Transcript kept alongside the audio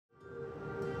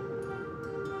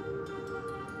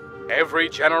Every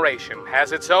generation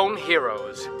has its own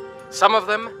heroes. Some of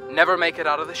them never make it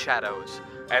out of the shadows,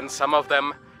 and some of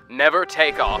them never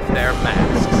take off their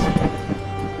masks.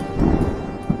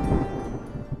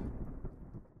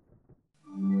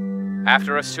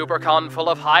 After a supercon full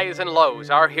of highs and lows,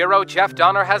 our hero Geoff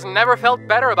Donder has never felt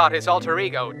better about his alter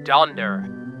ego, Donder.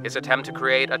 His attempt to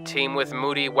create a team with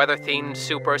moody, weather-themed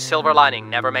super silver lining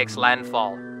never makes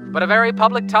landfall. But a very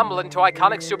public tumble into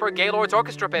iconic Super Gaylord's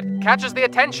orchestra pit catches the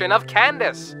attention of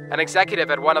Candace, an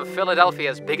executive at one of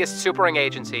Philadelphia's biggest supering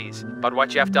agencies. But what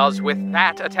Geoff does with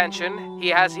that attention, he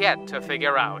has yet to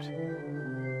figure out.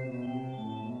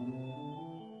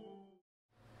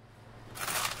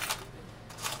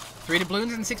 Three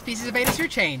doubloons and 6 pieces of 8 is your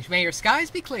change. May your skies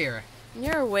be clear.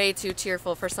 You're way too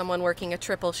cheerful for someone working a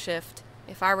triple shift.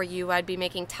 If I were you, I'd be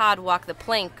making Todd walk the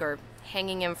plank or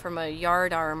hanging him from a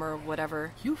yard arm or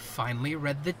whatever. You finally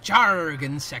read the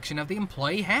jargon section of the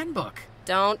employee handbook.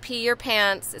 Don't pee your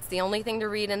pants. It's the only thing to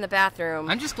read in the bathroom.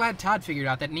 I'm just glad Todd figured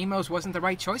out that Nemo's wasn't the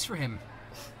right choice for him.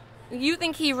 You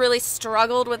think he really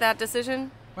struggled with that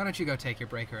decision? Why don't you go take your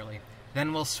break early?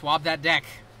 Then we'll swab that deck.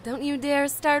 Don't you dare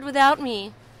start without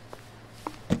me.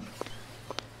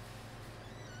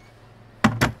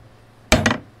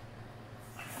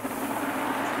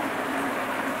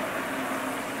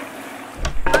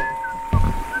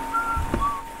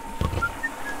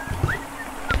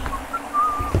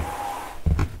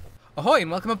 Ahoy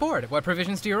and welcome aboard. What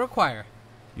provisions do you require?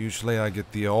 Usually I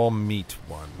get the all-meat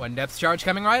one. One depth charge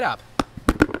coming right up.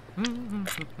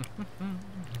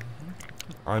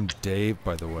 I'm Dave,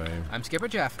 by the way. I'm Skipper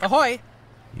Geoff. Ahoy!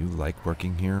 You like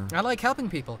working here? I like helping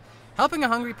people. Helping a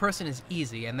hungry person is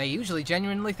easy, and they usually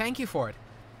genuinely thank you for it.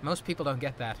 Most people don't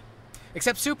get that.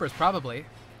 Except supers, probably.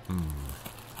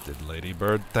 Did Lady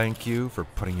Bird thank you for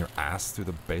putting your ass through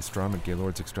the bass drum at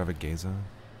Gaylord's Extravaganza?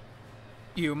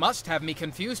 You must have me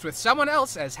confused with someone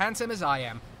else as handsome as I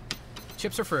am.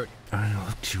 Chips or fruit? I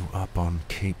looked you up on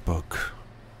Capebook.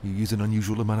 You use an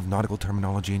unusual amount of nautical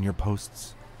terminology in your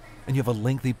posts. And you have a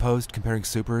lengthy post comparing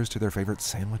supers to their favorite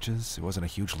sandwiches. It wasn't a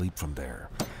huge leap from there.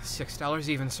 $6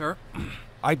 even, sir.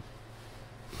 I'm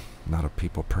not a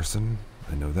people person.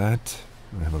 I know that.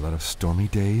 I have a lot of stormy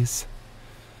days.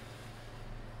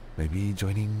 Maybe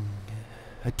joining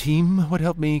a team would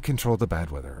help me control the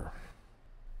bad weather.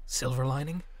 Silver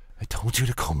lining? I told you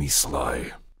to call me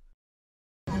Sly.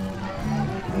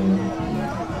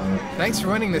 Thanks for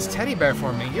winning this teddy bear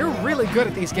for me. You're really good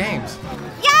at these games.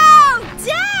 Yo,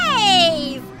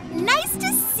 Dave! Nice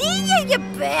to see you, you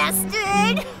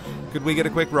bastard! Could we get a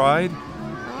quick ride?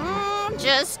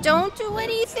 Just don't do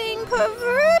anything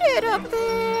perverted up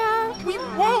there. We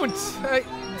won't!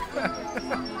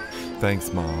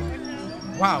 Thanks,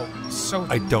 Mom. Wow, so...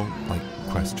 I don't like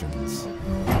questions.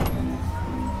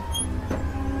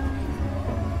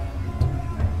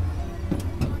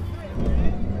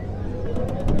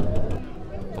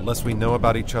 The less we know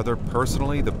about each other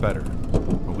personally, the better.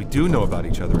 What we do know about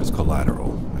each other is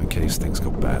collateral, in case things go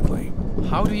badly.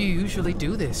 How do you usually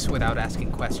do this without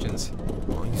asking questions?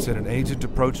 Well, you said an agent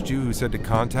approached you who said to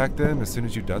contact them as soon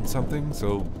as you'd done something,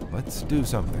 so let's do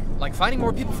something. Like finding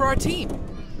more people for our team.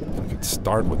 I could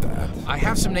start with that. I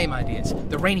have some name ideas.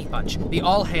 The Rainy Bunch, the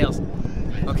All Hails...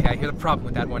 Okay, I hear the problem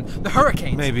with that one. The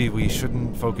Hurricanes. Maybe we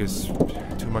shouldn't focus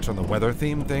too much on the weather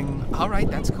theme thing. All right,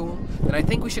 that's cool. Then I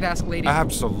think we should ask Lady...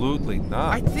 Absolutely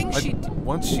not. I think she...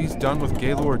 Once she's done with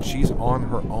Gaylord, she's on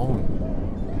her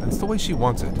own. That's the way she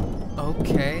wants it.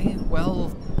 Okay, well...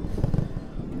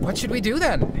 What should we do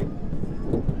then?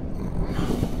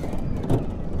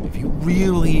 If you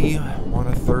really want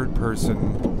a third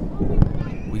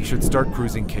person, we should start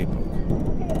cruising Capebook.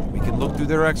 We can look through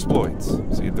their exploits,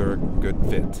 see if they're a good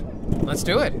fit. Let's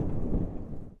do it.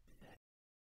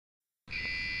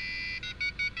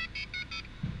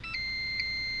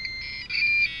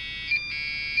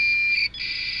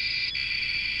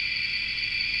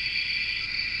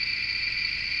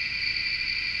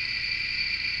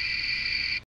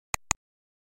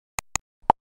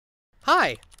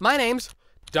 Hi, my name's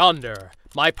Donder.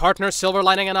 My partner Silver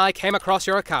Lining and I came across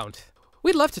your account.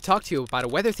 We'd love to talk to you about a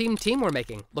weather-themed team we're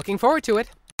making. Looking forward to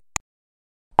it.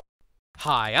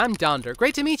 Hi, I'm Donder.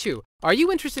 Great to meet you. Are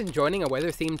you interested in joining a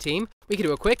weather-themed team? We can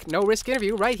do a quick, no-risk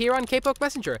interview right here on Capebook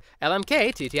Messenger,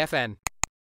 LMK TTFN.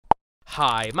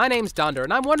 Hi, my name's Donder,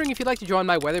 and I'm wondering if you'd like to join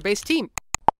my weather-based team.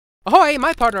 Ahoy,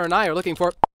 my partner and I are looking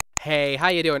for... Hey, how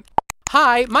you doing?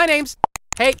 Hi, my name's...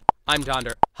 Hey, I'm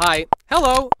Donder. Hi.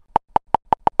 Hello.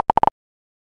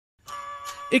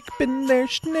 Ik ben der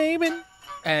Schneeman.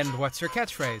 And what's your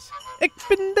catchphrase? Ik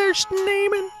ben der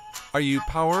Schneeman. Are you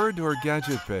powered or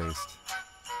gadget-based?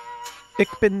 Ik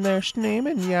ben der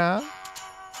Schneeman, ja.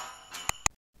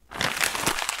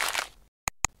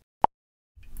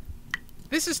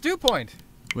 This is Dew Point.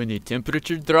 When the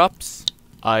temperature drops,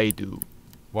 I do.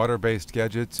 Water-based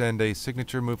gadgets and a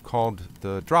signature move called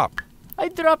the drop. I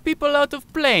drop people out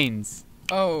of planes.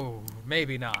 Oh,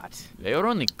 maybe not. They are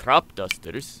only crop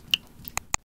dusters.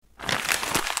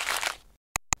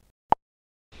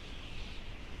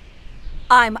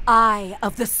 I'm Eye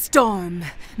of the Storm.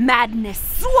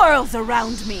 Madness swirls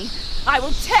around me. I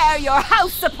will tear your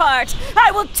house apart.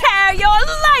 I will tear your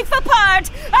life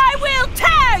apart. I will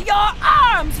tear your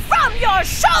arms from your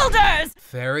shoulders.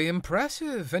 Very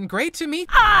impressive and great to meet.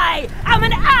 I am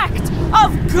an act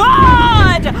of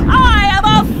God. I am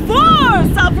a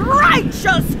force of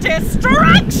righteous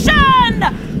destruction.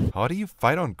 How do you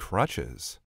fight on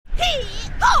crutches?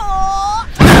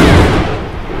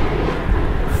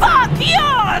 Fuck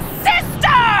your sister!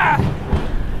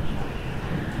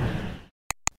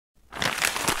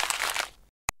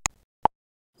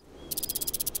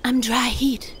 I'm dry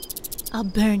heat. I'll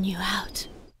burn you out.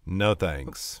 No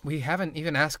thanks. We haven't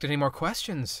even asked any more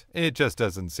questions. It just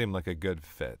doesn't seem like a good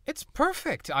fit. It's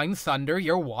perfect. I'm thunder,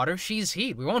 you're water, she's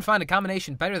heat. We won't find a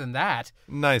combination better than that.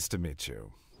 Nice to meet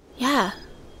you. Yeah.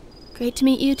 Great to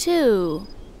meet you too,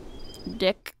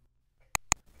 Dick.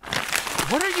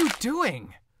 What are you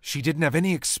doing? She didn't have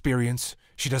any experience.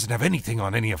 She doesn't have anything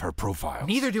on any of her profiles.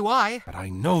 Neither do I. But I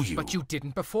know you. But you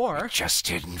didn't before. It just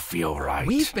didn't feel right.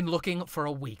 We've been looking for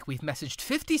a week. We've messaged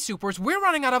 50 supers. We're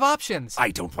running out of options. I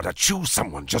don't want to choose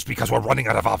someone just because we're running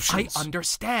out of options. I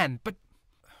understand, but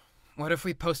what if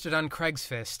we posted on Craig's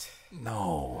Fist?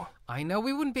 No. I know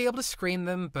we wouldn't be able to screen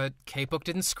them, but K-Book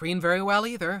didn't screen very well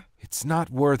either. It's not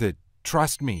worth it.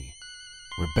 Trust me.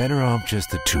 We're better off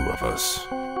just the two of us.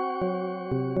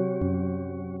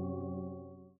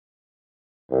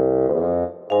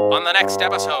 On the next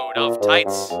episode of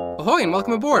Tights. Ahoy and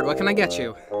welcome aboard. What can I get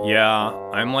you? Yeah,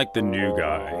 I'm like the new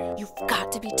guy. You've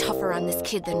got to be tougher on this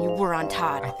kid than you were on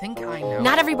Todd. I think I know.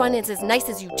 Not everyone is as nice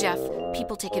as you, Geoff.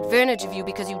 People take advantage of you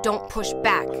because you don't push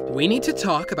back. We need to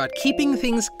talk about keeping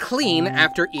things clean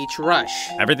after each rush.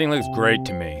 Everything looks great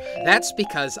to me. That's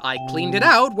because I cleaned it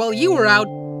out while you were out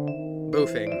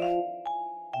boofing.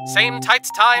 Same Tights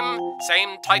time,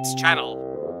 same Tights channel.